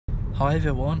Hi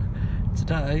everyone,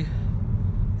 today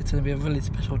it's going to be a really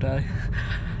special day.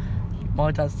 My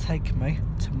dad's taking me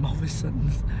to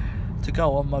Morrison's to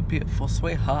go on my beautiful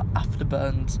sweetheart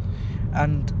Afterburners,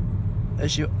 and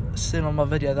as you've seen on my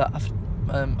video that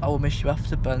I will miss you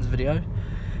Afterburners video,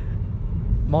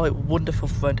 my wonderful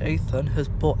friend Ethan has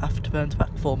brought Afterburners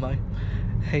back for me.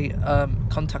 He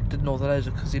contacted Northern Asia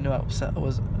because he knew how upset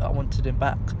I wanted him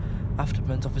back,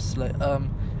 Afterburners obviously.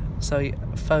 So he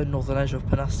phoned Northern Asia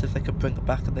up and asked if they could bring it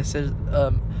back, and they said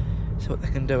see what they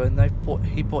can do, and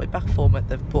he brought it back for me.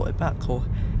 They've brought it back, or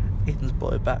Ethan's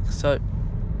brought it back. So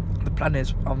the plan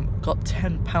is I've got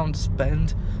 £10 to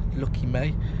spend, lucky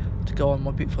me, to go on my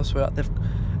beautiful sweetheart. They've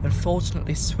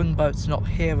unfortunately Swingboat's not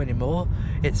here anymore.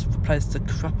 It's replaced a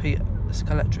crappy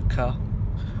electric car,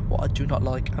 what I do not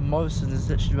like, and Morrison's is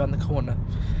literally around the corner.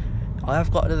 I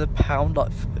have got another pound, like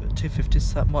 £2.50,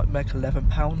 so that might make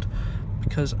 £11,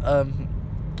 because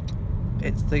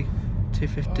it's the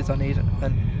 250s I need,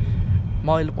 and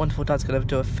my wonderful dad's going to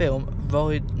do a film,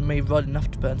 me riding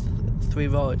Afterburners, 3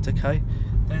 rides, okay?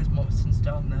 There's Morrison's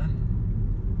down there.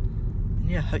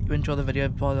 And yeah, hope you enjoy the video,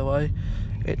 by the way.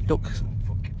 It looks...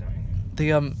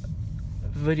 The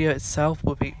video itself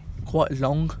will be quite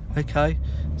long, okay?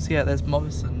 So yeah, there's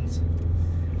Morrison's.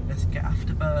 Let's get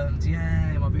Afterburners,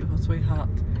 yay, my beautiful sweetheart.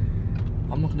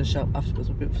 I'm not going to shout Afterburners,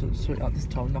 my beautiful sweetheart this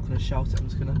time. I'm not going to shout it, I'm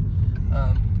just going to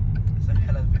say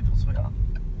hello, beautiful sweetheart.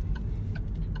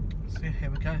 So yeah, here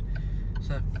we go.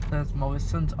 So there's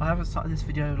Morrison's. I haven't started this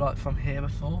video like from here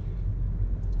before.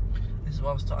 This is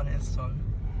why I'm starting it this time.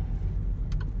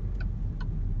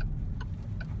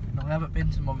 Now, I haven't been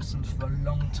to Morrison's for a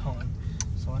long time,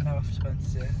 so I know Afterburners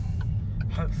is here.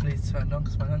 Hopefully he's turned on,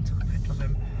 because my nan took a picture of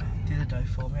him the other day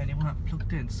for me and he wasn't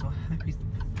plugged in, so I hope he's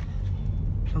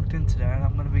plugged in today, and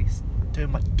I'm going to be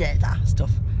doing my dad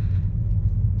stuff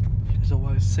as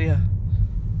always. See ya.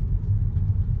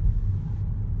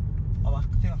 Oh, I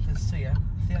think I can see her.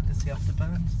 I think I can see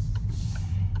Afterburners.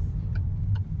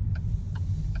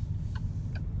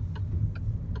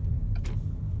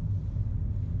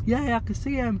 Yeah, I can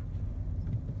see him.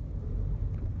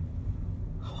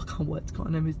 Oh, I can't wait to get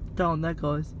on him. He's down there,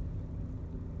 guys.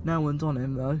 No one's on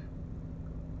him though.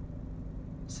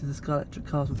 See, the Sky Electric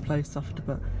car's replaced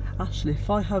Afterburners. Actually, if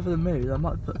I have the mood, I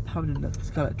might put a pound in the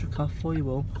Sky Electric car for you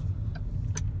all.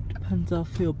 Depends how I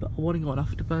feel, but I want to go on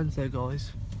Afterburners though,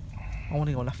 guys. I want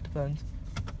to go on Afterburners.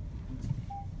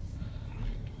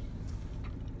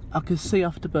 I can see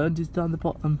Afterburners, he's down the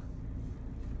bottom.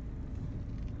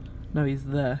 No, he's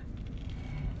there.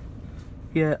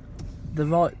 Yeah, the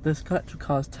electric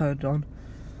car's turned on,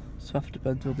 so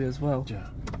Afterburners will be as well. Yeah.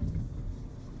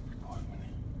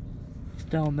 He's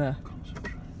down there.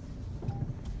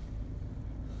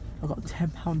 I've got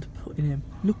 £10 to put in him.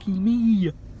 Lucky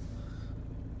me!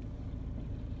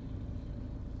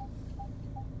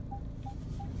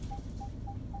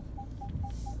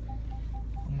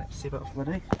 Let's see if that's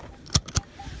ready.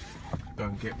 Go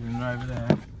and get one over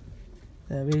there.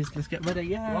 There he is, let's get ready,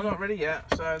 yeah! Well, I'm not ready yet,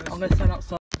 so... I'm going to stand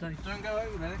outside today. Don't go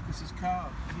over there, this is car.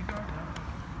 You go over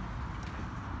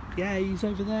there. Yeah, he's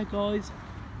over there, guys.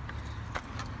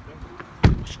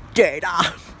 Straight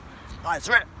up! Nice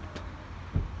rip!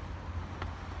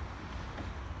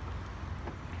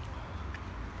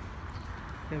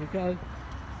 Here we go.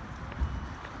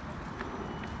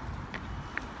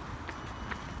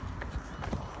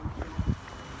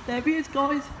 There he is,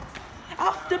 guys!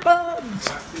 Afterburners!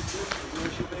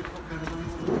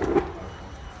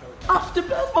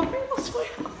 Afterburners, my beautiful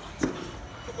sweetheart!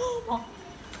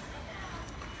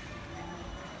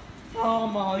 Oh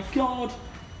my god!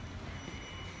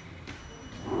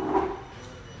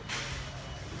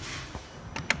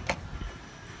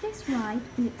 This ride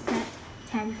will accept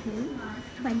 10p,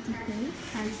 20p,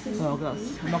 30p, Oh,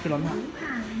 that's, I'm not good on that.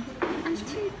 and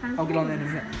 £2. I'll get on there in a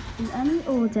minute. In any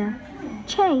order.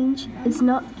 Change is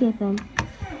not given.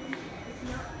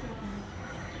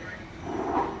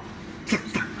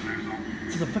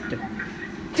 This is a 50.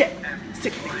 Yeah,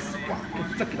 60. Wow,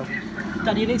 flick it off.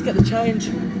 Daddy, you need to get the change.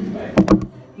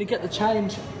 You get the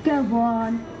change. Go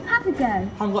on, have a go. I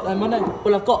haven't got that money.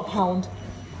 Well, I've got £1.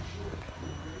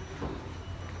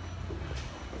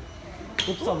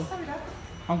 Oops, sorry.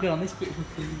 I'm good on this beautiful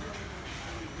thing.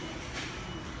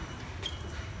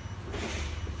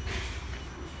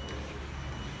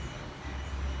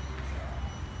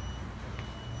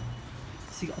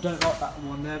 See, I don't like that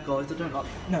one there, guys. I don't like.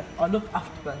 No, I love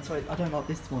Afterburners. Sorry, I don't like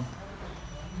this one.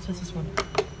 What's this one?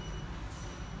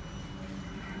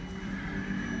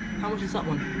 How much is that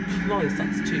one? Flies,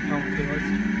 that's £2 guys.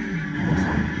 What's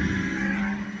that?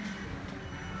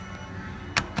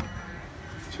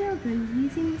 Children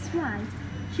using this ride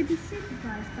should be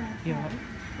supervised by a Yeah, parent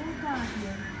or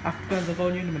guardian. Afterburners, I'll go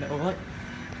on you in a minute, alright?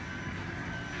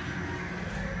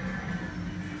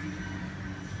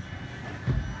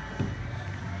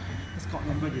 It's got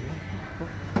them ready, right?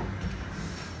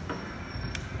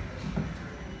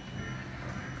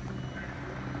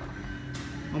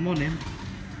 I'm on him.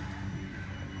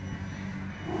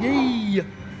 Yay!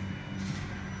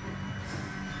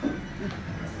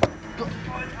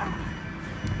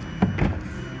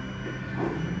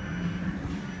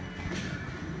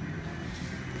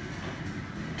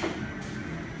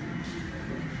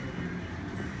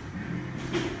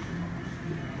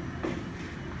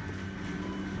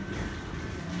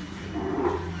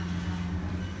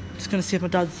 Just gonna see if my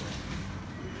dad's.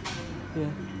 Yeah.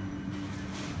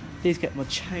 Please get my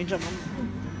change up.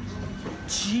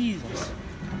 Jesus.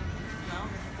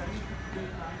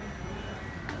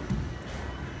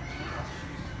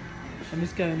 I'm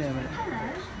just going there a minute.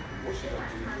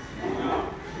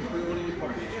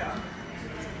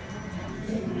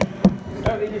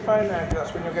 Don't leave your phone there, because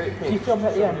that's when you'll get it pinched. You film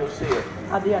at the end? You'll see it.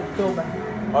 At the end, film it.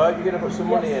 Oh, you're going to put some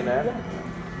money in there? Yeah.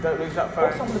 Don't lose that Of phone.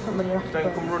 course I'm going to put money in.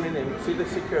 Don't come running in. See the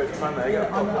security man there? Yeah,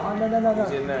 no.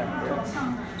 He's in there. Yeah.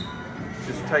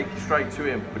 Just take it straight to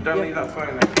him. But don't leave that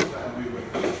phone there.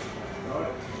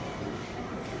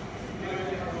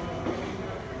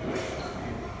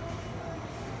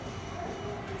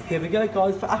 Here we go,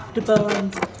 guys, for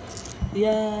Afterburners.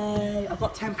 Yay! I've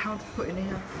got £10 to put in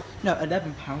here. No,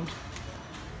 £11.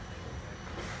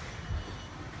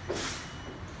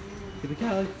 Here we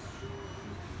go.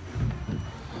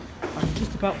 I'm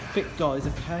just about fit, guys,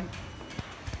 okay?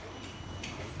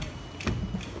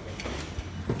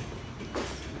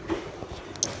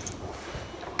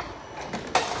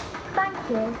 Thank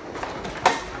you.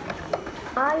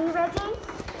 Are you ready?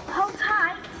 Hold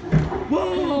tight.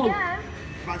 Whoa! Go.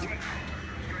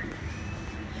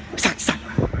 Sack.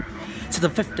 To the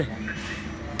 50.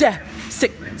 Death,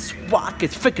 sickness, walk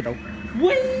is fictional.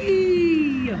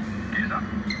 Whee!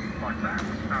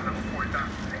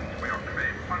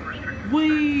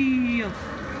 Whee!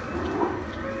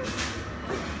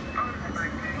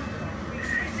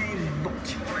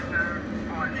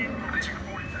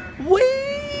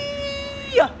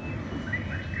 Whee!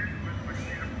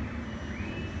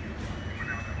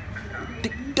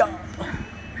 Dick dong.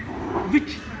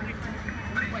 Rich.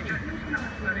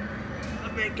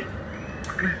 American.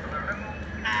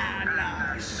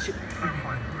 Ah, shit.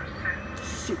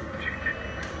 Shit.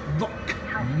 Rock.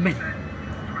 Men.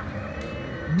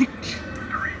 Rich.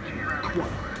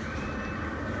 Quad.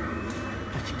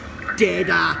 Dead.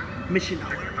 Mission.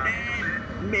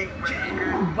 Major.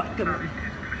 Welcome.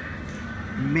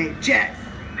 Major.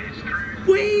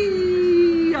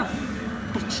 Wee!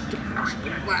 Push the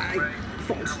way.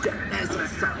 False step as a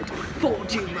side.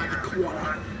 14 by the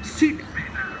quarter. Super.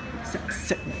 6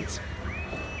 segments.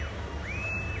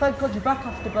 Thank God you're back,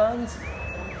 Afterburners.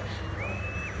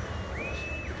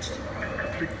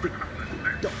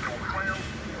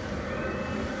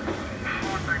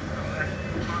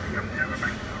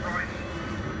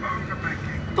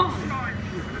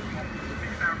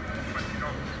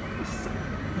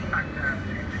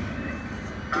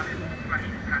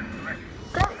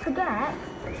 Don't forget,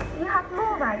 you have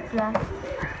more rides left.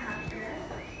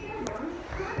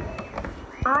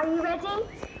 Are you ready?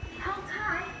 Hold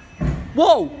tight.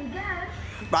 Whoa! Here we go.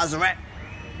 Razorette.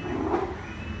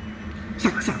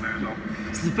 Sack.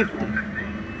 This is 50.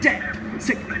 Dead.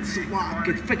 Sickness. Walk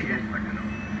is fictional.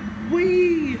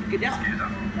 Whee! Get out.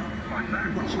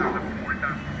 Watch out.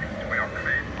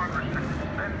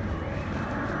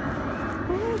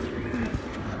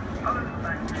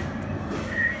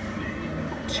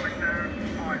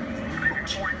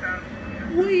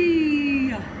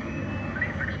 Whee!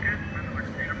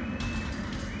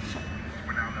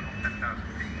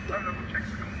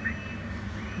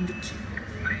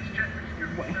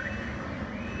 Wait.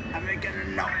 Am I gonna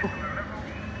know?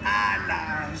 Ah,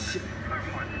 nah, shit.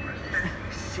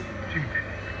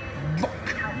 Look,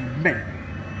 man.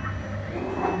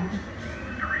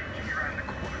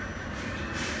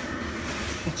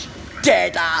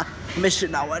 Dead,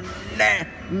 mission hour,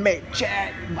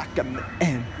 Major,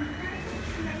 recommend.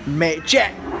 Major.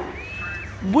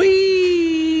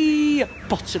 Wee!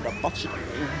 Bottom,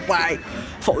 way.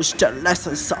 Falls to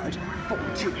lesser side.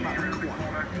 14 by the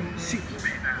quarter. 6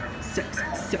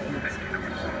 segments.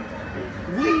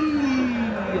 Wee!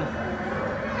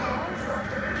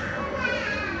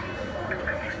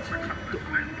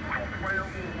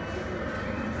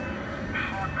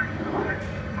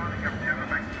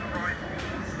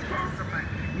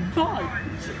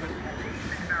 Vibes.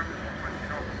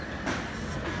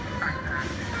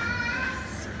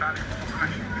 Don't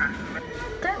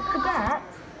forget,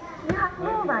 you have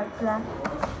more rides left.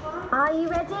 Are you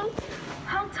ready?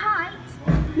 Hold tight.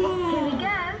 Here we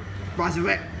go.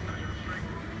 Resurrect.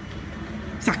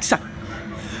 Sack, sack.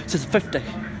 Says 50.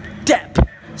 Dep.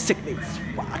 Sickness.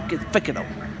 Swag is fictional.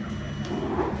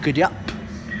 Good up.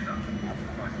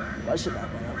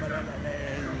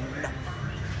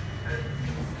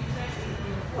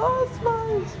 Oh,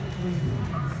 smiles.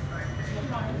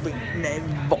 Bring them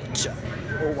vulture.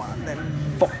 Oh, and them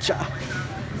vulture.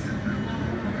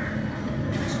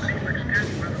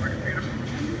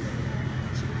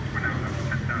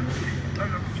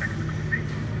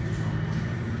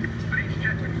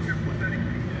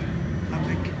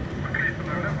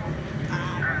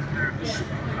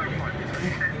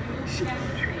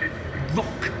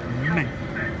 Rock men.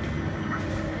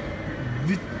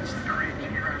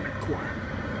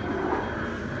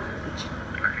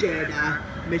 Deda,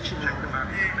 missionary,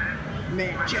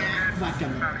 Mitcha,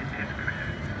 Vacan,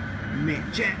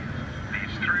 Mitcha,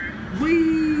 we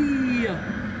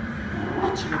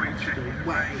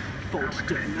way,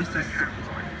 42 necessary,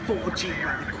 40 by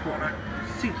the quarter,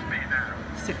 6,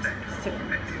 6,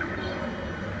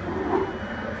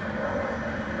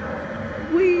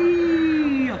 we.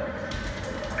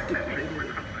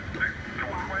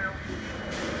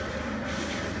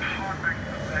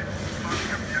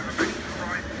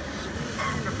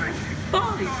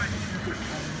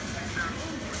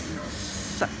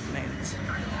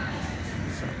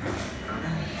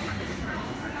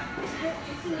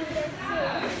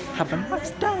 Have a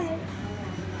nice day.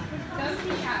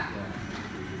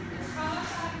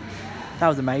 That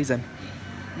was amazing.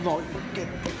 Right,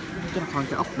 I'm gonna try and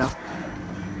get off now.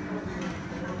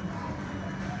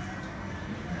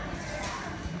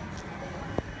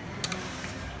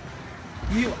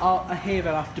 You are a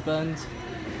hero, Afterburners.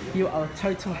 You are a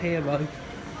total hero.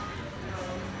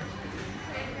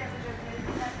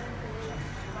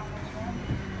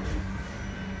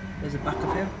 There's a back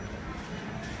of him.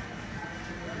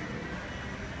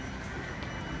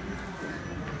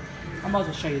 I might as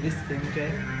well show you this thing,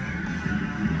 okay?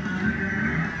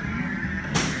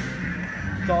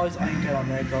 Guys, I ain't going on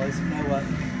there, guys. No way.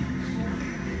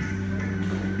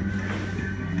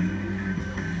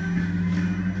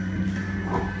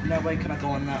 No way can I go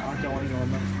on that. I don't want to go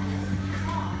on that.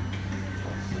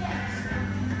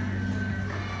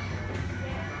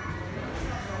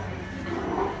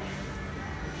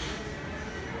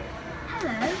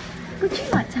 Hello, would you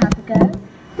like to have a go?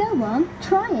 Go on,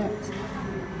 try it.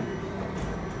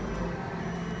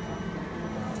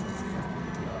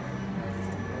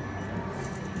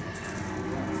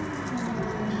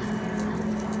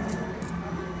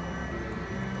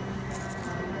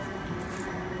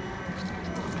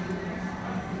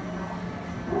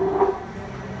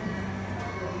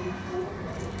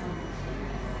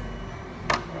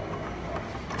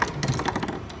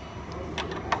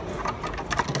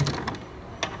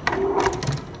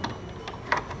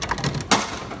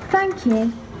 Thank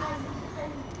you.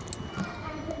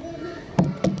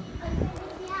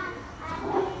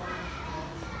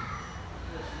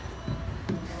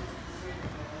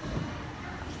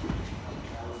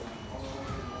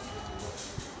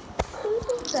 Please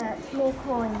insert more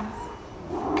coins.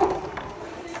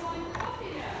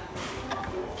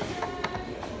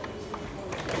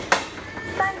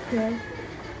 Thank you.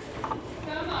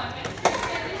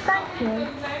 Thank you.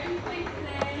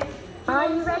 Are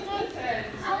you ready?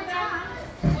 Hold on.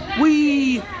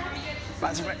 Wee!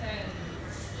 That's right.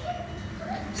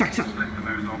 Sack, sack.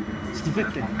 It's the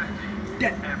 50.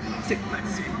 Dead. Sick.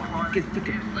 Get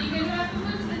 50.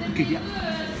 Okay, yeah.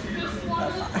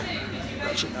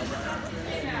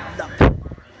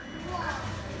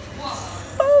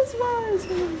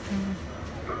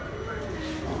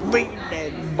 Read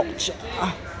them vulture.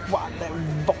 What them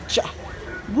vulture.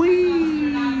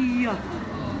 Wee!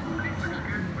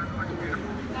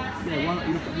 Yeah, why not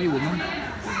you look at me, woman?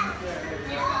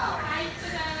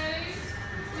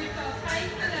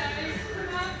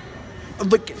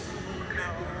 Wicked.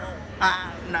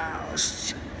 Ah, no.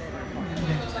 Shit.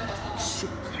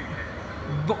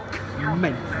 Rock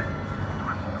men.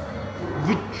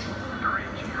 Rich.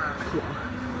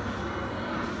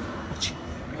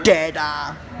 Dead.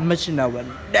 Missionary.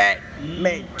 Dead.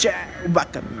 Major.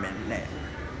 Recommend it.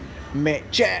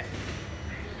 Major.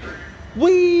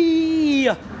 Wee!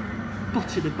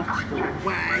 Bottom of the bottle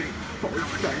way.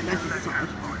 47 necessary.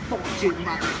 42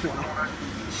 by the quarter.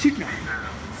 Signal.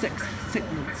 6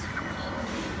 signals.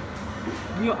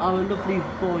 You are a lovely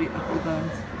boy,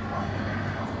 Afterburners.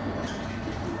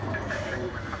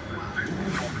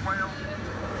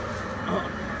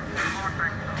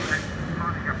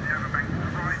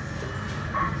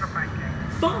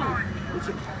 5. What's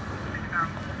it?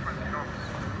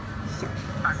 6.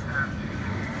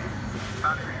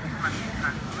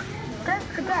 Don't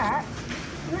forget,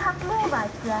 you have more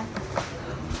rides left.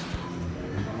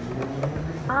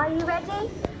 Are you ready?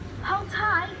 Hold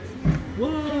tight.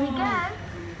 Whoa. Here we go.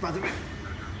 Brother.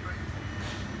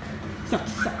 6.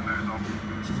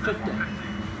 50.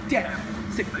 10.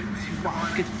 6. Wow,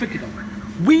 get figured out.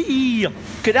 Wee!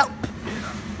 Get up!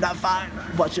 Not fine.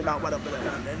 Watch it out. What up? No.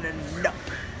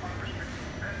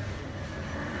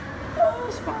 Oh,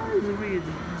 spiders are weird.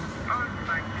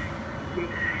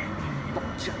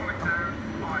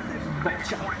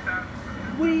 Watch out.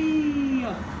 Wee!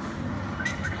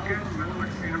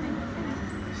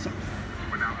 So.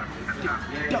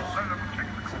 Go.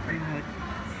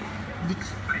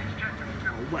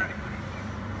 Away.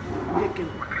 Look at it.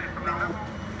 No.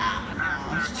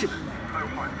 Shit.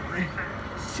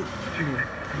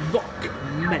 Rock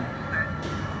men.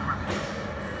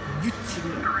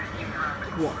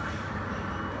 What?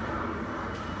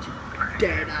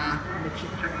 Dana.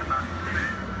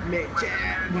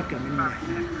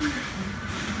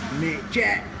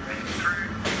 Midget.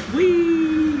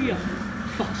 Wee!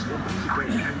 Foster,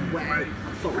 way.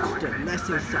 Foster,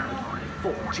 lesser side.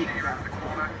 4G.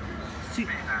 6.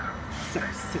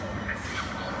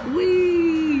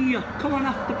 Wee! Come on,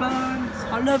 Afterburners.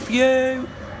 I love you.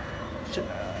 Shut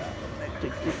up.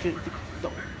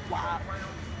 Wow.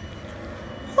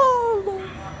 Oh,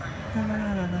 no.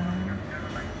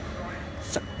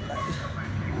 So,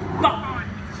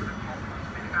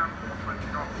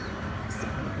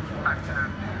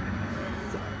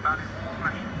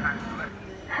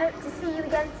 Hope to see you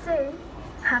again soon.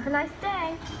 Have a nice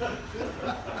day.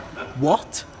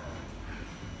 what?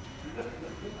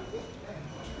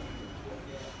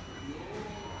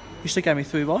 You should have gave me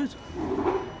 3 rides.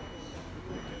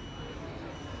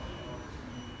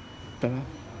 Dunno.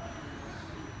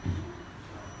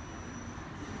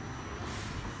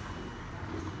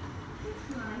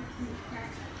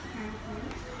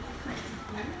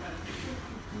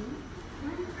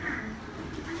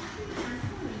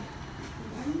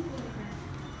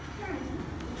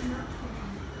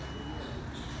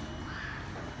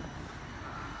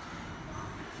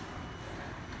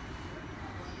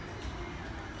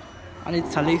 I need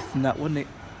to tell Ethan that when he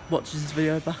watches this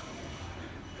video back.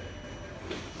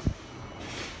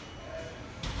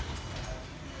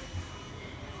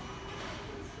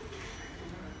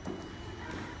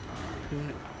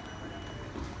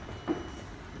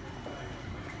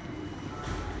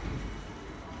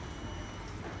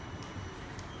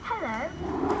 Hello.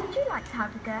 Would you like to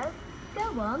have a go?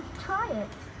 Go on, try it.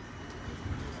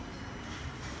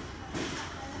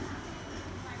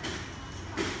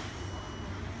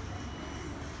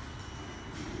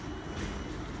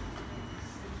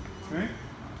 Right?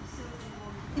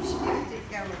 If she did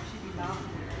go up, she'd be laughing.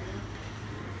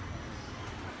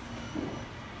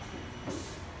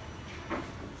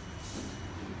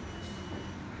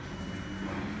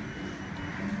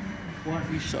 Why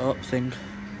don't you shut up, thing?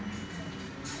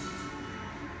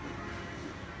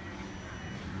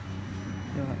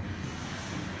 Yeah.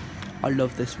 I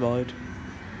love this ride.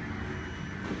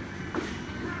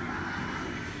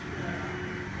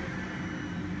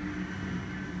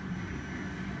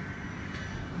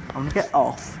 I'm gonna get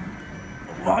off.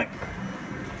 Right.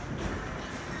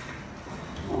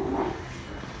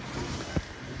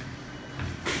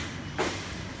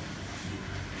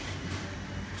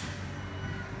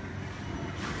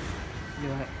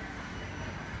 You're right.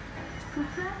 For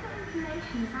further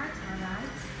information about our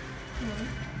rides, please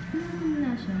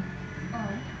leisure or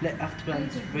Let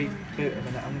Afterburners reboot a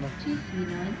minute. I'm gonna.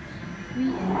 239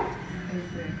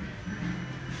 3803.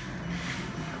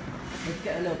 Let's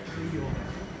get a little preview.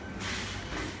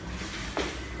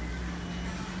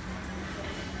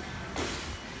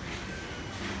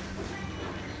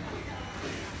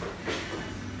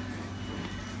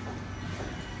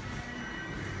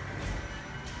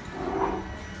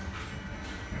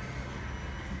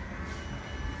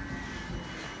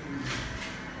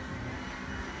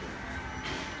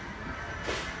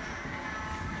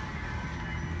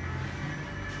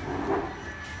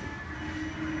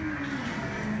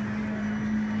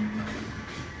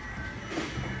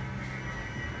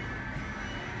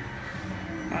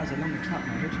 That was a long track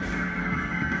mode.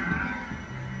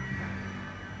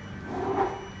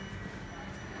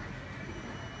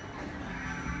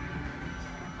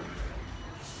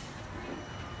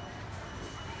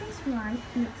 This ride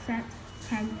will accept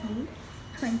 10p,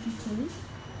 20p,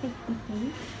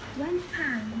 50p, £1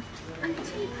 and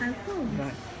 £2 coins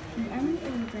Right. in any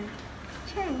order.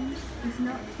 Change is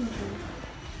not given.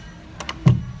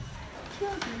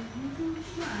 Children using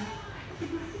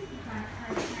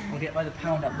I'll get by the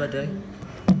pound up ready.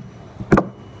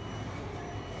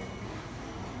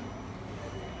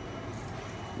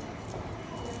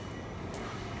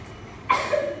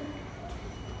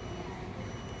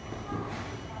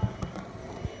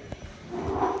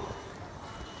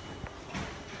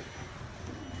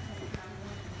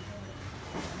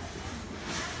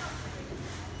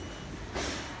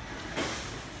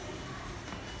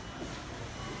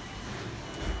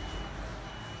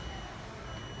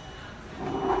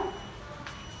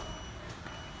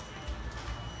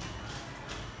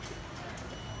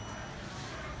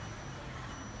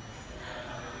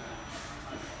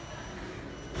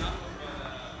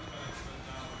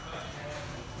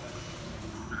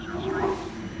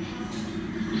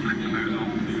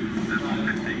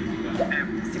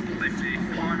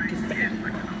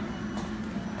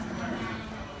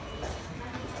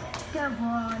 Go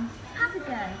on, have a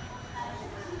go.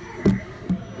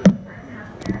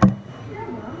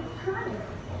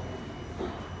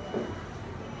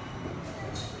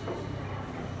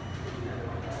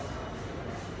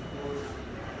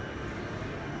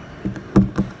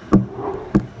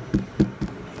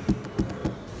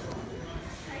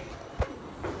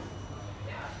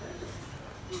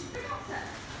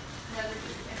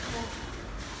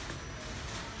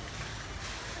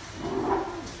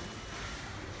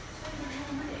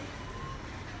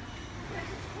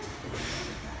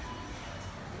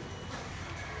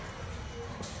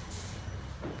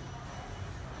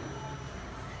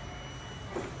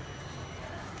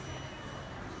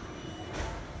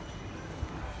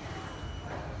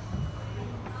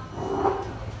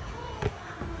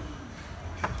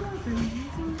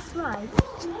 Using this ride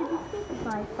should be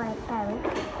supervised by a parent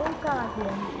or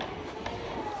guardian.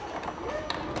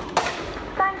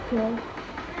 Thank you.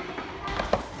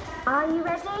 Are you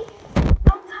ready?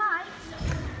 Hold tight.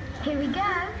 Here we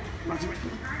go.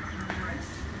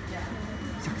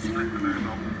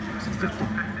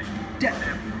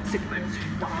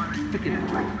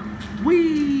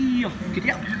 Wee!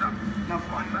 Giddy up! Now,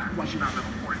 watch it.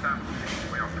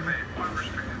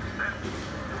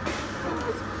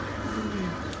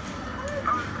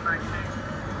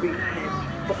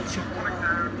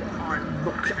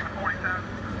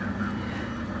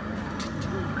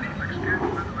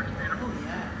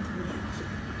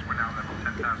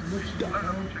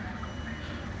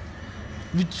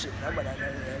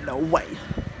 No way.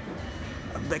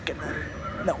 I'm thinking,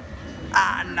 no.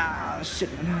 Ah, nah, shit.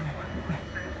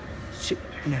 Shit,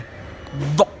 no.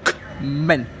 Rock,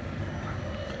 men.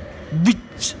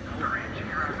 Rich.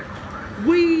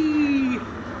 Wee!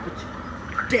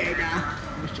 Dead.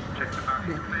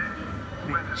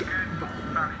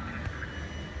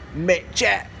 Mitch.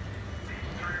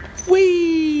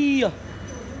 Wee!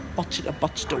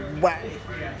 Botched away.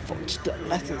 Botched the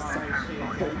letters.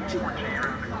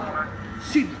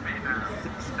 Shoot.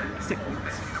 6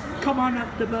 seconds. Come on,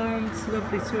 Afterburners,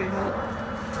 lovely sweetheart.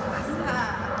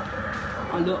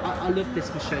 I love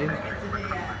this machine.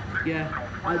 Yeah,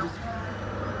 I just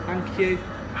thank you.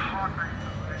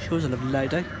 She was a lovely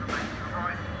lady.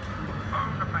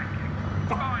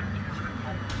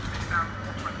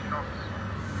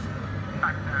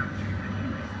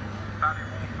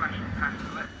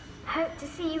 Hope to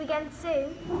see you again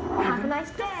soon. Have a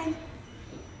nice day.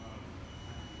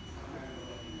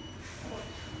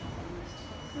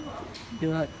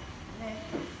 You're right.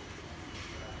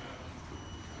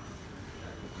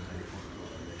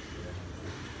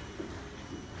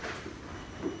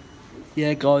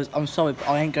 Yeah, guys, I'm sorry, but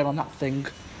I ain't going on that thing.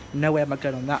 No way am I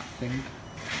going on that thing.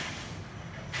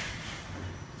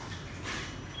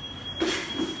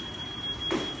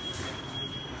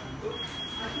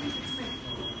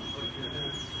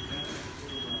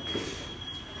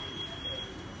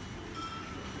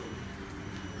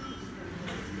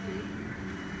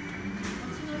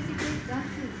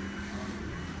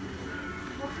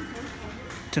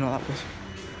 Do you know what that was?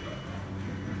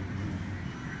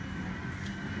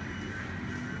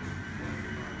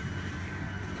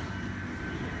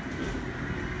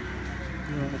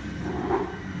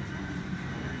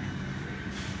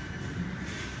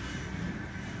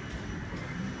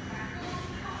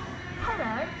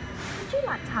 Hello. Would you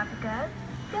like to have a go?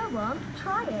 Go on,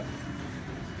 try it.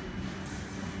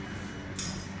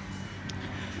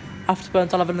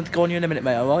 Afterburners, I'll have another go on you in a minute,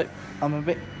 mate, alright? I'm a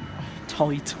bit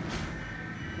tight.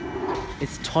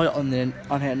 It's tight on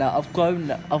here now. I've grown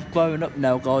up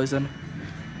now, guys, and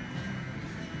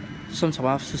sometimes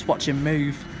I have to just watch him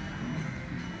move.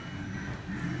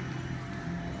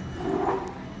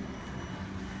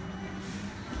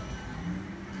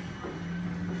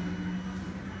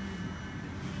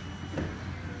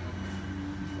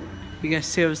 Yeah,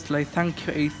 seriously, thank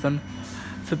you, Ethan,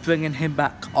 for bringing him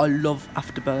back. I love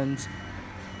Afterburners.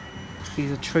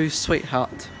 He's a true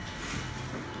sweetheart.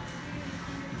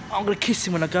 I'm gonna kiss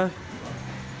him when I go.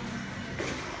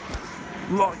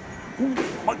 Right.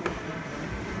 Oh my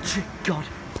God.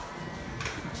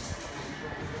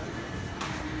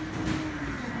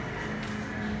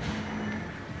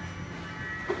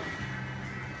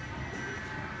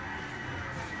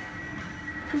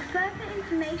 For further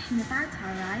information about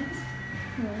our rides,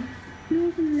 call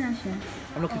Northern Leisure.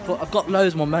 I'm looking for. I've got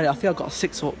loads more money. I think I've got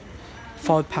 £6 or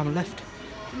 £5 left.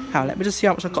 Now let me just see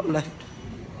how much I've got left.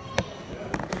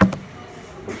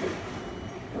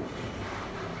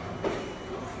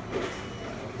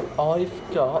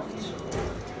 I've got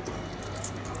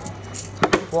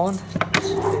 1, 2,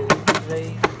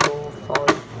 3, 4, 5,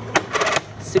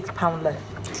 £6 left.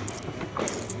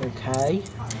 Okay.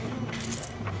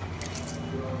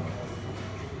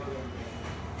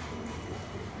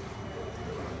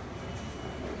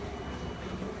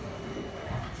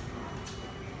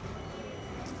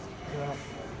 Right.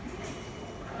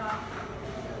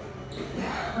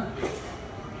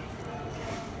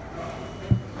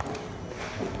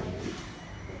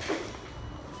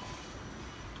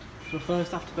 So the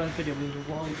first Afterburn video was a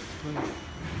wide screen. £1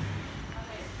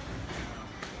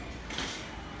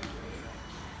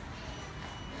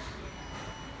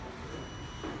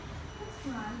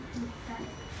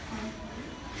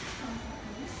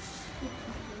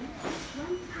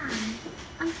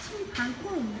 and £2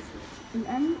 coins in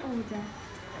any order.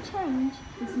 Change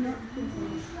is not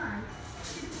given.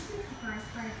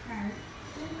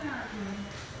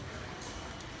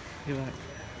 You're right.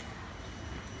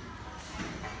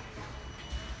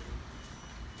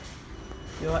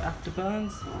 You're right,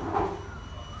 Afterburns?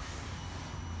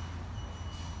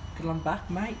 Good, I'm back,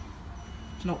 mate. Do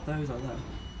you know what those are, though?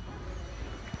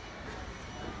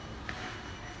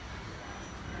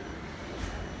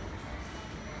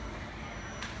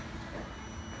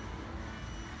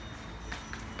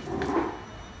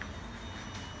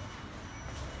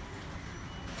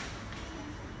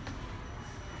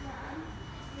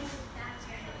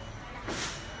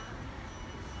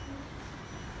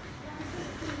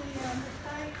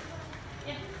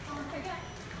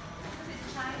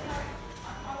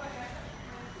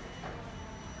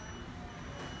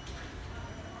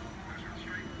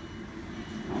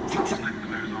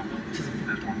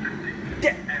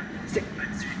 Yeah, sick.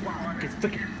 Wow, it's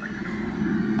freaking.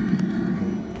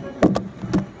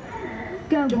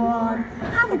 Go on,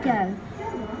 have a go.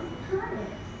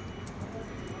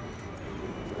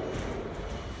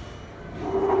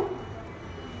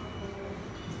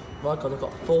 Right, guys, I've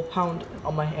got £4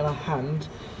 in my hand,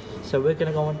 so we're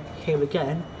gonna go on here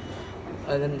again,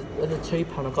 and then the other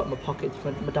 £2 I've got in my pocket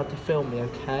for my dad to film me.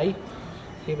 Okay,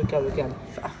 here we go again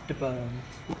for Afterburners.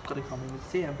 Gotta come and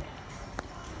see him.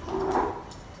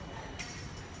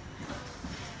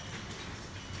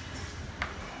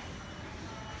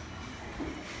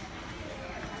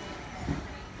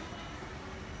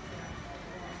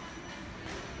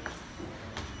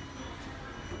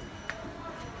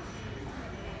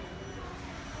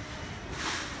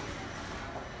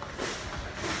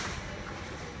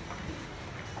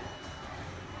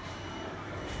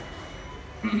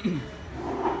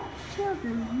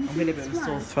 I'm in a bit of a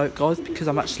sore throat, guys, because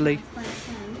I'm actually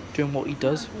doing what he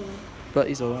does, but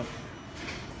he's alright.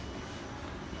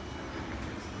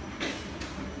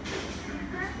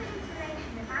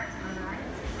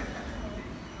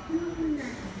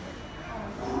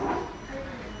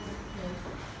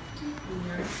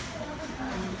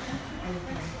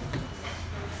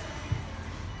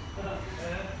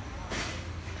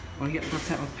 I get to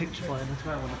take my picture by him as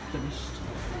well when I've finished.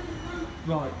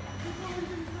 Right,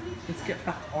 let's get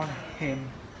back on him.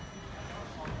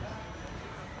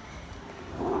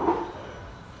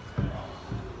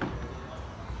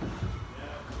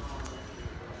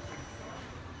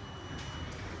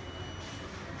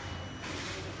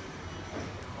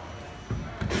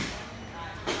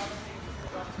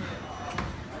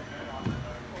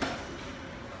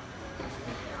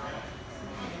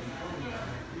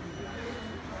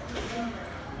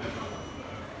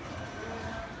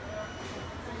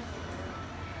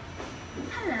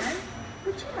 Hello,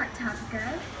 would you like to have a go?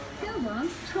 Go on,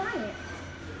 try it.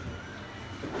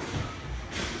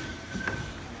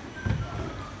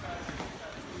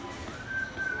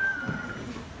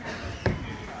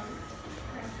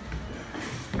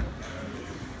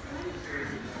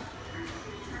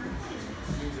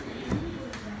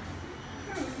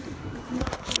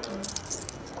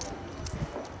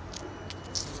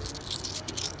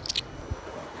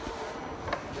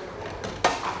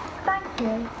 Thank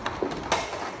you.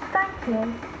 Thank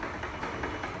Exactly.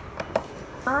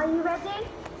 Are you ready?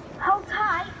 Hold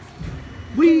tight.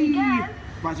 Whee! Here we go.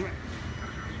 Right, right.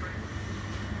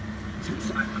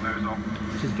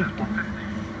 She's 50.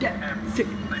 Yeah, 6.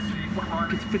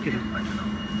 It's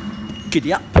freaking.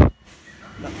 Giddy up.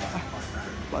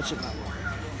 Watch it now.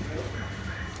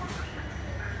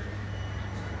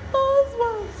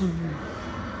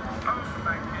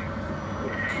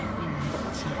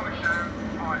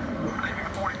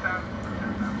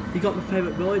 You got my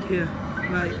favourite ride here,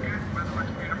 mate.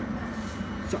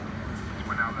 So,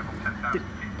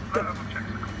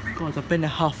 guys, I've been there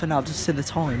half an hour just to see the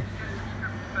time.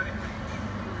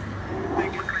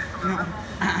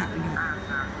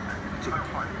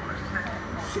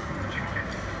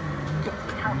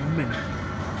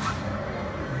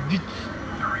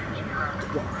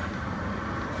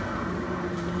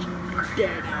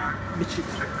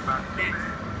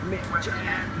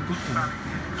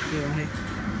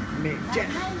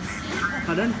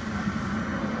 Pardon?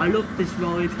 I love this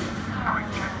ride.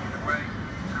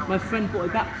 My friend bought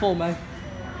it back for me.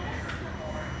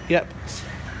 Yep.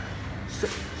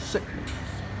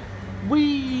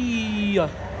 Wee!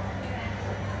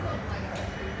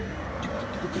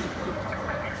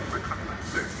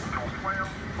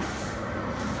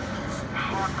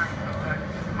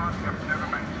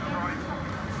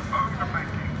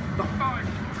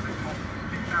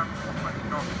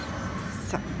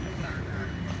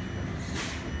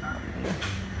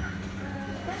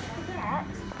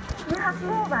 You have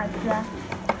more rides left.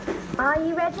 Are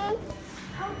you ready?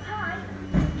 Hold tight.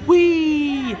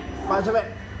 Wee! Right a bit.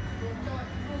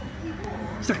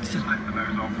 6.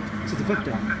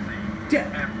 50. Yeah.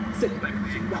 6.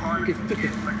 Get 50.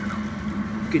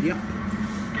 Giddy up.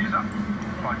 Gears up.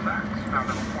 5 laps. Now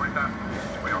level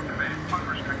 40,000. We are committed.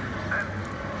 Unrestricted descent.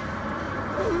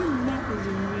 Oh, that was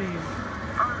amazing.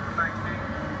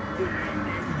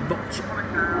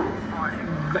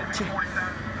 Gotcha.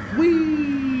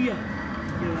 Wee! Yeah.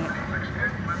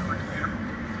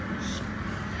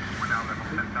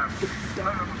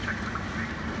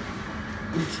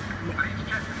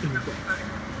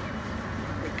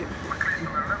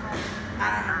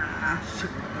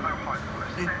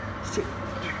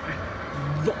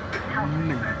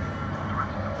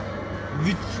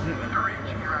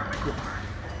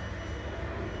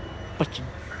 But you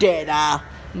did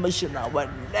mission I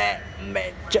went there,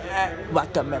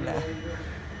 wait a minute.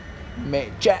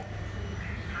 Major.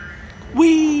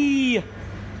 Wee! I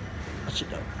should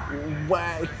have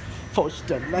way forced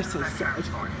the lesser side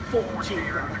 14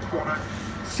 and a quarter.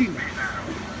 See now.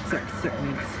 6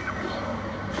 seconds.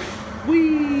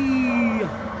 Wee!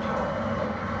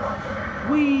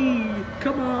 Wee!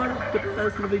 Come on, but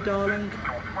that's lovely, darling.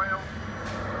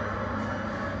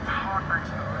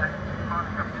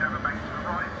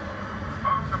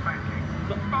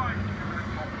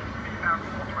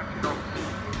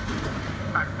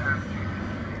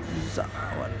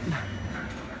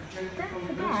 Don't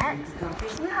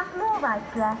forget, you have more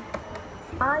rides left.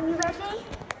 Are you ready?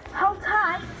 Hold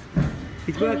tight.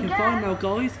 He's Here working we go. fine now,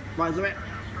 guys. Right, so it.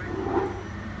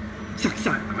 This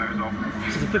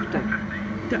is a 50.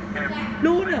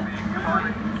 Lorna!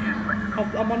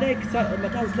 I'm on my leg, so my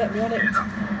dad's let me on it.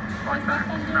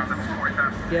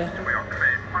 Yeah.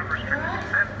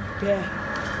 Yeah.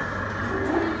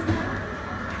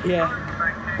 Yeah.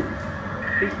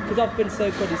 Because I've been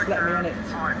so good, he's let me on it.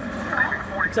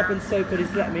 Because I've been so good,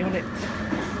 he's let me on it.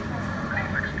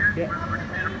 Yeah.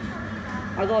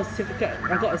 I got a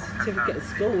certificate at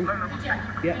school.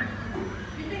 Yeah.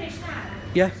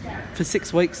 Yeah, for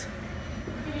 6 weeks.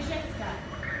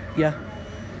 Yeah.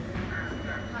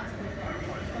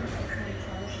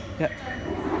 Yeah.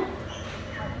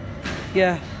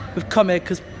 Yeah, we've come here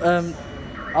because I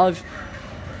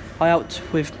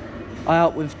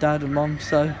out with Dad and Mum,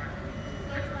 so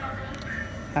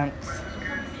thanks.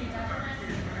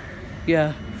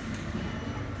 Yeah.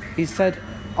 He said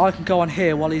I can go on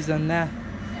here while he's in there.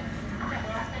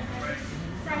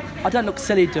 I don't look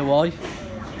silly, do I?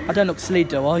 I don't look silly,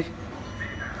 do I?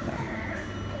 No.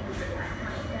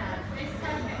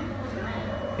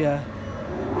 Yeah.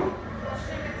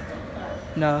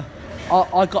 No.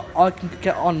 I can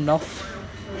get on and off.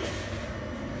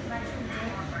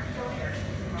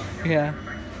 Yeah.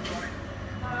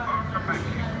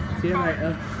 See you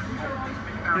later.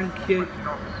 Thank you.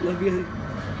 Love you.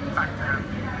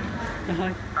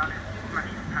 Bye.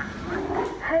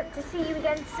 Hope to see you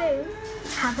again soon.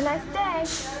 Have a nice day.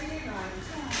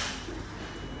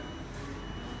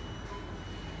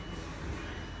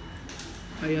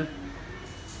 Hiya.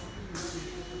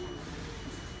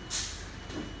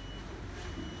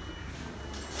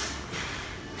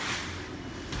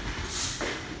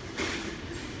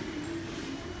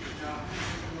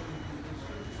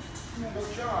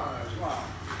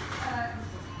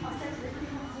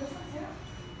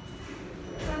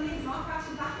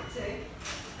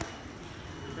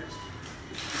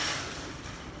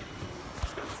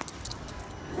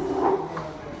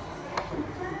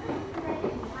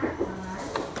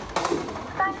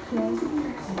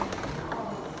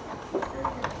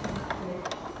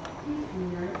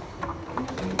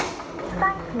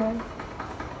 you.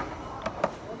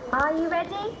 Are you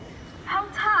ready?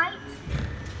 Hold tight.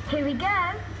 Here we go.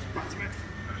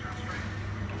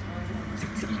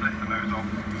 Just lift the nose off.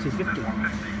 So it's 50.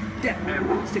 150. Yeah.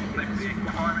 Stick. Safety,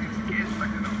 climbing, gears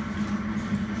selected on.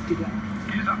 Get up.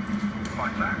 Gears up.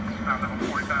 5 laps, now level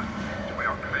 40,000. We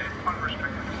are clear,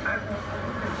 unrestricted descent.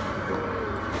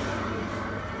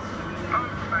 Oh,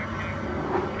 thank you.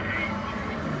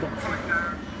 Right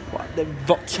down. What the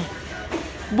vodka?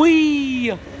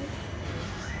 Wee!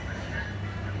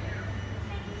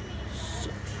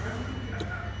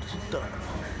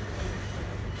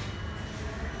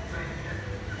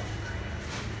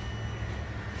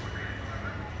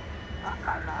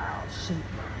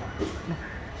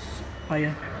 Oh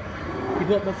yeah. You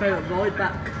got my favourite ride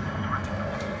back.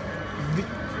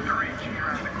 Reaching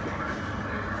around the corner.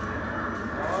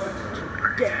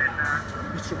 Yeah.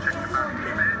 Check the valley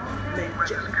clear.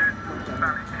 Weather's good.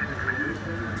 Valley is clear.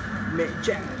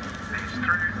 Mid-jet. It's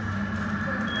through.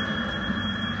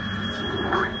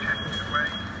 Quick check this way.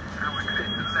 Now we're clear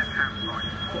to the left hand side.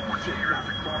 Watching you around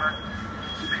the corner.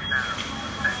 Speed now.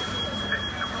 10,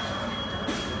 50 knots.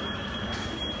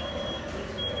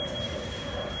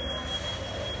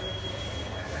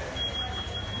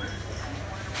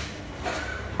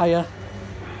 Hiya.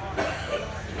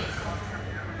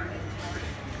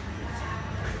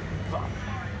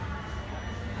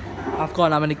 I've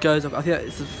gone how many goes. I think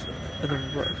it's the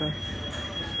okay.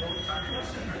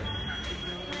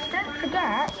 Don't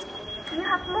forget, you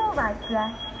have more rides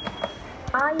left.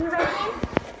 Are you ready?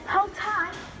 Hold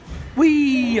tight.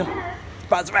 Wee!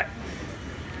 Buzz right.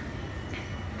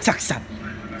 Saxon.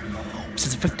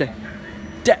 Since 50.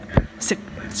 Dep. Sick.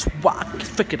 Swag.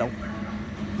 Freaking on.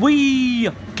 Wee!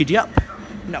 Giddy up.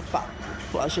 No fuck.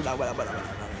 Well, I should know. No.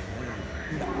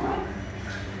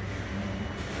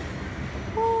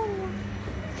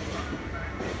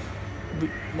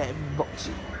 Let him box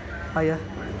it. Hiya.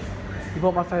 You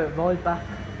brought my favourite ride back.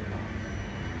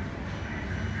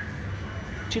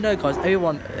 Do you know, guys,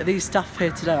 everyone, these staff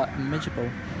here today are miserable.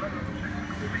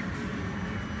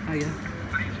 Hiya.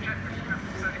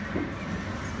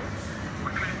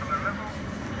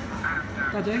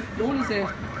 Daddy, Lorna's here.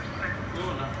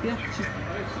 Yeah,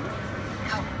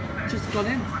 she's gone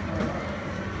in.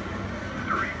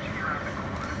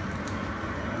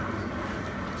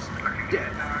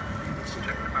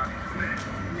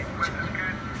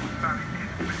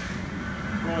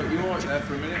 Right, you alright there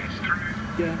for a minute?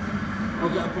 Yeah.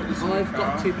 I've got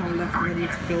 £2 left and I need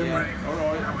to film it.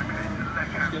 Alright. I'm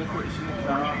just going to put this in the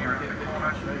car and get a bit of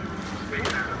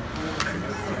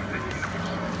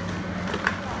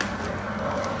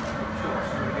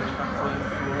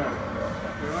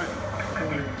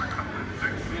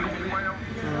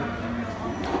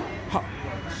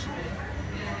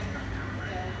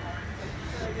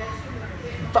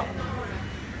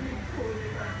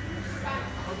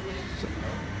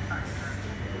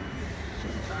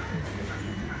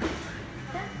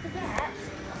Don't forget,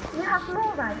 you have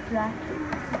more rides left.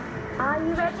 Are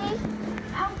you ready?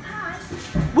 Hold tight.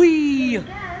 Wee! Go.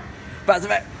 Buzz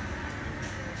it.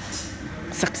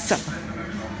 Success.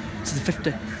 To the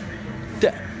 50.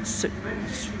 There. Sick.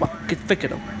 Swag. Get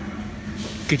figured out.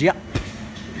 Giddy up.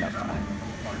 No fine.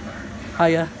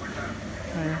 Hiya.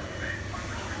 Hiya.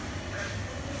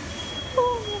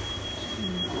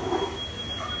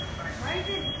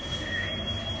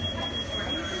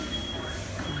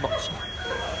 Box.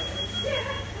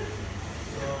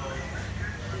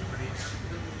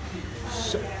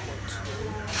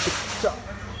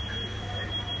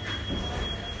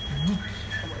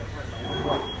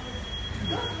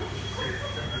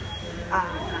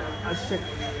 Shit.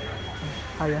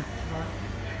 Hiya.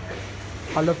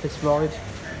 I love this ride.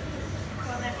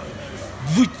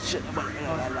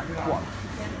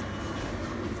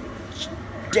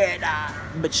 Deda,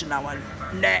 bitch now one.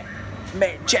 Ne,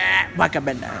 me chat,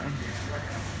 wakamena.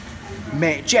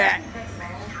 Me chat.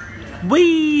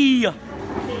 Wee!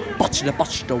 Botch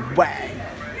the way.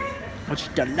 Watch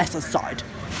the lesser side.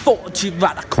 40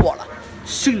 run a quarter.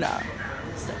 Sooner.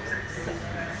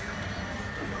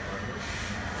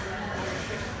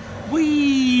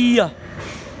 Wee!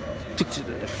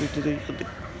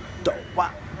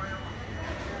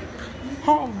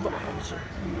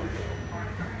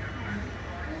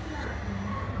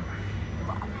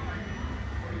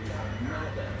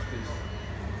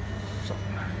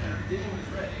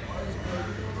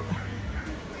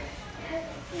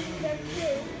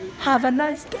 Have a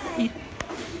nice day.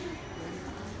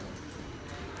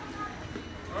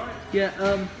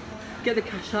 Yeah, get the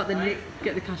cash out.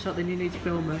 Then you need to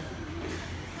film it.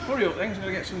 Hurry up then, 'cause I'm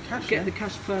going to get some cash. Get the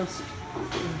cash first.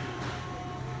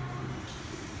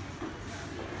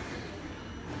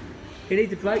 He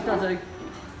needs a break, does he?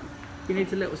 He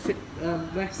needs a little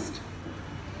rest.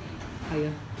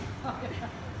 Hiya.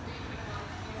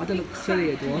 I don't look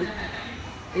silly, do I?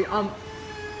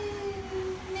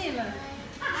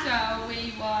 Shall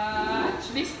we watch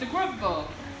Mr. Grumble?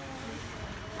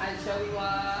 And shall we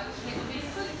watch Little Miss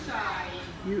Sunshine?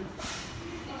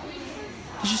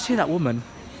 Did you see that woman?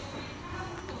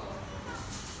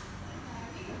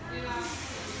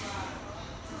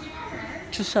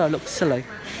 Just so I look silly.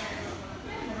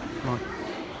 Right.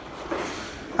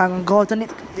 Hang on, guys, I need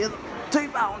to get the other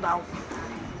 £2 out.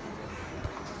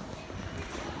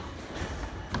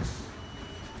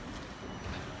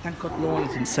 Thank God Lorna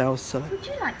didn't sell silly. Would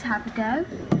you like to have a go?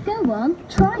 Go on,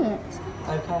 try it.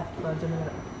 Okay, well, do a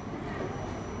minute.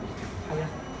 Hiya.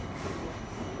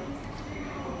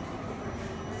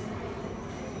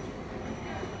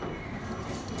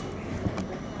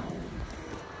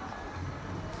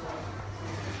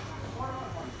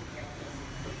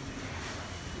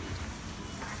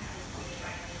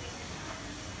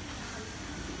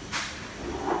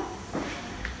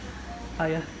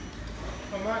 Hiya.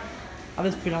 Come back. I've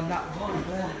just been on that one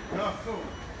there. Oh, cool.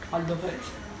 I love it.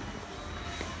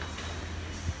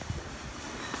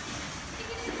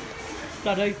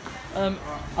 Daddy,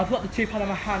 I've got the £2 in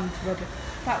my hand.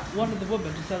 That one of the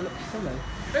women just said I look silly.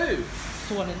 Who?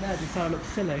 Someone in there just said I look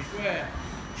silly. Where?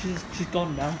 She's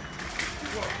gone now.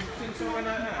 What? You seen someone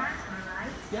like that?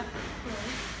 Yeah.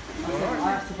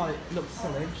 I asked if I looked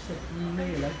silly. She said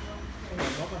nearly.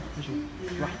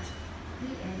 Right.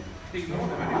 Ignore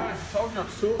them anyway. Told you not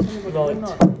to talk to anybody, didn't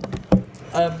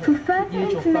I? For further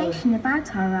use your information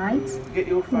about our rides, Get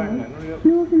your phone then, hurry up.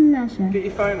 Northern Leisure Get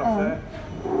your phone off there.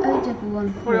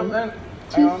 0113 Hurry up then.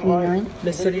 239.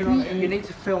 Listen, you need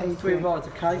to film 3 rides,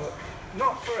 okay?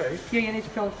 Not free? Yeah, you need to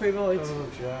film 3 rides. Oh,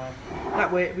 Jack.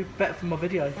 That way it'll be better for my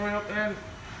video. Hurry up then.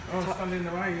 I'm standing in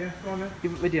the way, yeah. Go on then.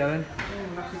 You're videoing.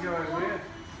 We'll have to go over here.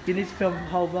 You need to film the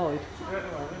whole ride. Get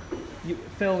away then. You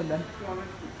filming them. Go on then.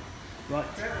 Right.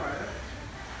 Get away then.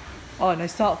 Oh, now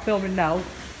start filming now.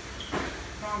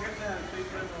 Can't get there. Please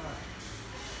go away.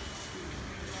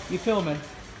 You filming?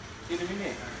 In a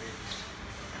minute.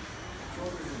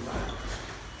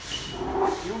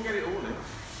 You won't get it all in.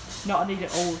 No, I need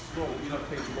it all. Well, you don't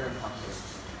think you're going past it.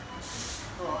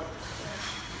 Alright.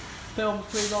 Film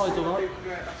 3 rides, alright?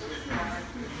 Yeah, that's it.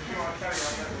 Alright, carry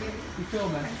on then. You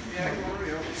filming? Yeah, go on,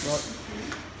 hurry up. Right.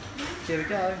 Here we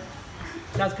go.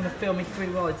 Dad's going to film me 3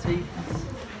 rides so you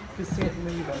can see it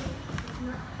moving.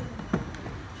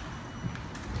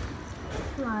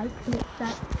 Slide clicks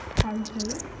at 22,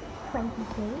 22,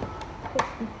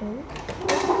 62.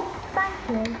 Thank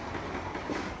you.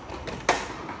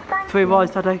 Thank 3 you.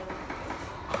 rides, Daddy.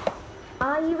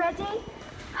 Are you ready?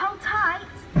 Hold tight.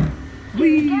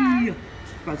 Whee!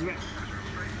 Guys, ready?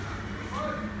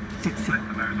 This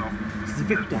is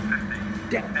Victor.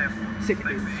 Death.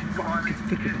 Sickness. Rock.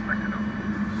 Victor.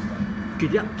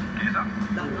 Get up. Gears up.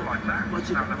 No. Like that. Watch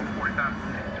it. Now level 40,000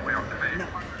 to be activated. No.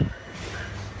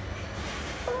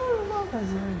 Oh, what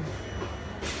was it?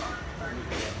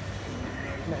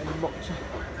 Let him watch it.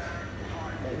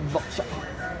 Let him watch it. Looks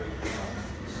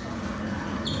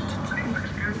good.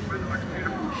 Looks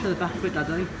beautiful. Show the back of it,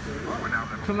 Daddy. We're now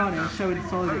level Come on and show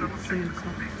inside it. You can see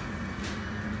inside.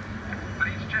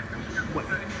 Please check this. Wait.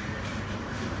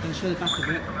 And show the back of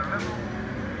it.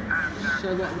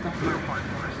 Show what the back of it.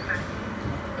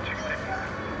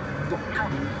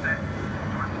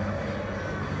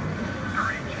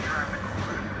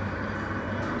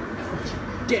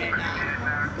 Get it now.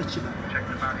 What's your back? Check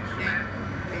the values there.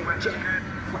 When it's good,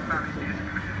 value is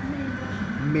good.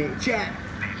 Mid check.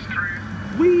 Leads through.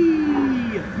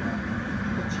 Whee!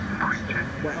 Right check.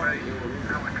 Wait.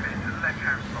 Now we're clear to the left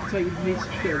hand side. So you need to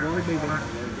get a wide moving.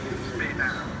 Speed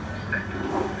down. Step.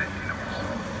 50 knots.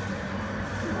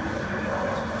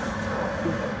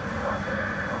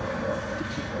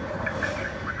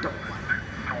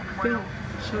 Phil,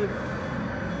 show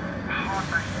Hard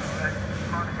bank to the left.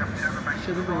 Sliding up the other bank.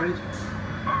 the road.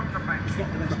 Over the bank. It's not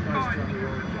the best place to have a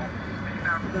road. Speed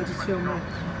down. No, just film there.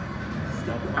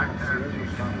 Stop. Back down to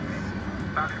value.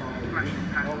 Flashing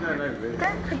I'll past. go over it.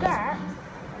 Don't forget,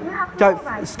 you have more Don't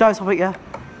rides. stop it, yeah.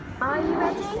 Are you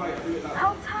ready?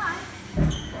 Hold tight.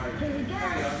 Here we go.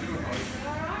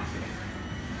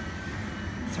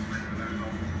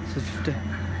 So 50.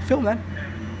 Film then.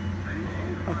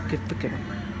 Oh, good, forget it.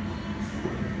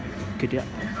 Good, yeah.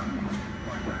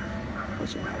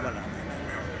 What's it now? Well, no.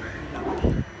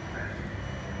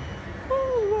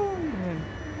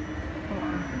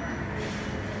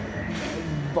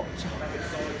 Boxer.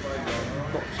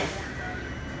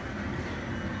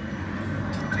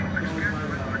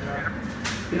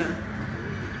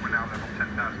 We're now level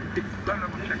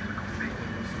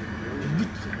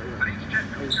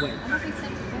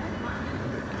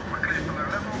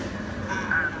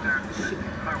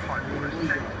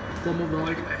normal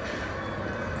ride.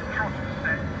 Council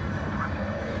set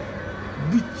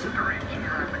 20. To reach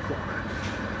around the corner.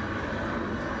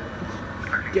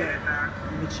 Looking Get good now.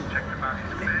 Mitchell. Check the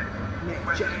barriers clear.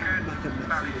 Weather's good.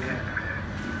 Barriers clear.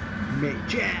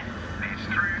 Mitchell. Leads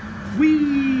through.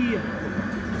 Wee!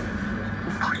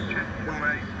 Right, check the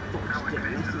way. Now we're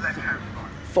clear to the left-hand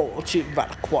side. 40 by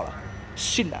the quarter.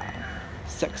 Shina.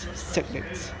 6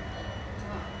 seconds.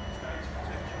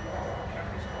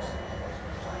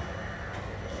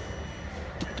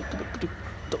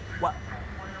 What?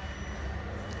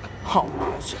 How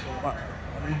much?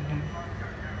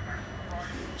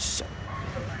 So,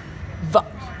 that.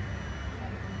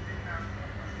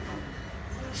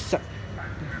 So,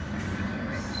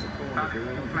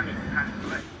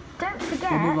 Don't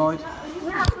forget, One more ride. you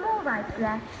have more rides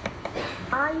left.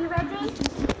 Are you ready?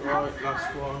 Right,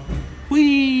 last one.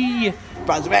 wee!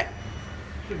 Brother back.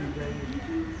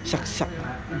 6 seconds.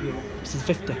 This is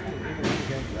 50.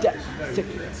 Yeah,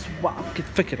 6. Wow, I can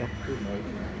figure it out.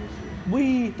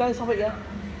 Wee! Don't stop it yet.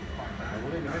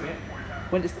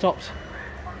 When it stops.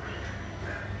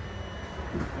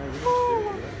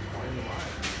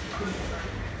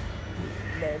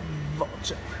 Then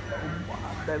watch it.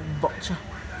 Then watch it.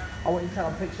 I want you to take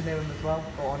a picture near him as well,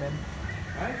 or on him.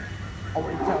 Hey? I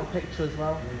want you to take a picture as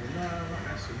well. No, not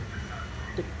messing.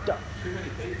 Tick tock. Too many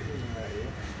people in there,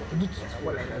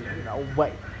 yeah? No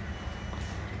way.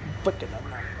 Fucking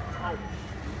hell.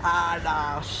 Ah,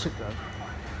 nah, shit.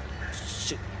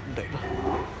 Shit, dude.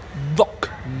 Rock,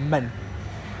 man.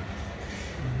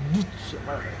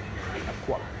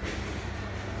 Aqua.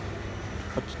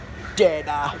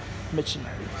 Jada,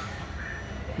 missionary.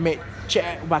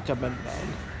 Mitchell, Wackerman, man.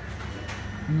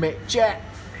 Mitchell.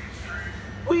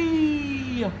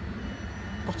 Wee!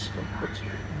 What's the,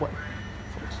 what?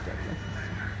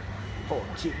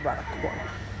 40 by the quarter.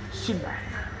 Shina.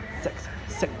 6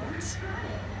 seconds.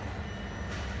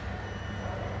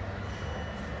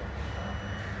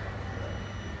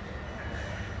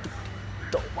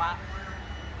 What?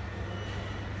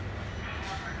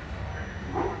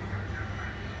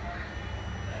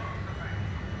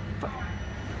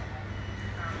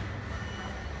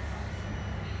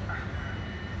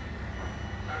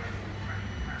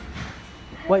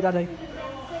 Wait, Daddy.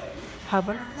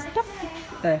 Haven't. Stop.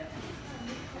 There.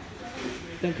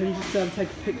 Then can you just take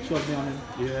a picture of me on him?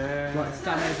 Yeah. Right,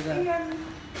 stand over there.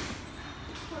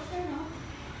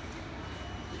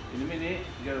 In a minute,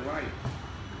 you gotta wait.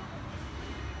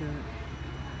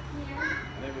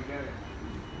 There we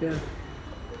go. Yeah.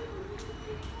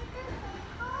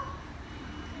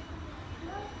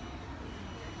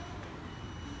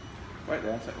 Wait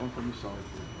there, take one from your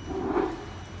side.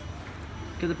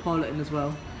 Get the pilot in as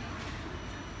well.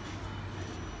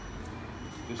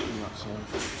 This one, that side.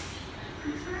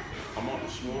 I might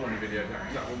have sworn on the video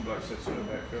that one bloke said something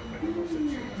about filming and I said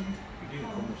something. He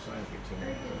didn't come and say anything to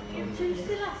me. You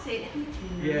still at it?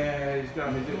 Yeah, he's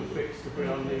done his little fix to put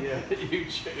on the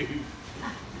YouTube.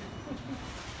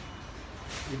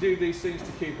 You do these things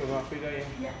to keep them happy, don't you?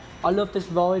 Yeah. I love this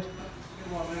ride.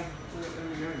 Come on then, there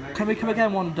we go, mate. Can we come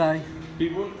again one day? He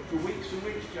won for weeks and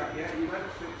weeks, Jack, yeah? You went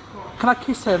to come on. Can I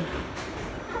kiss him?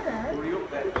 Hello. Already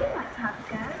up there, Would you Jack. like to have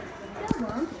a go? Go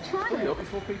on, try Hurry it. up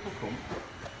before people come.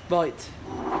 Right.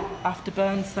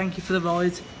 Afterburners, thank you for the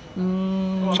ride.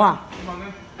 Come on, Mwah. Come on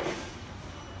then.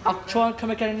 I'll try and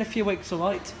come again in a few weeks,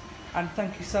 alright? And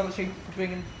thank you so much for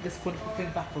bringing this wonderful thing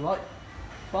back, alright?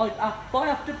 Bye,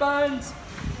 bye Afterburners!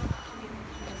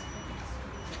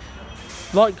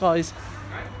 Right, guys.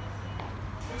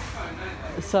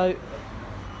 So,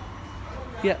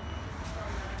 yeah.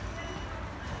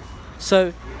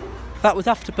 So, that was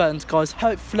Afterburners, guys.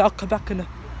 Hopefully I'll come back in a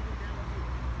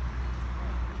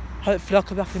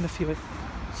few weeks.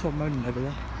 Someone moaning over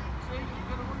there.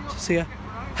 See ya.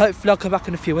 Hopefully I'll come back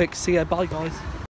in a few weeks. See ya. Bye, guys.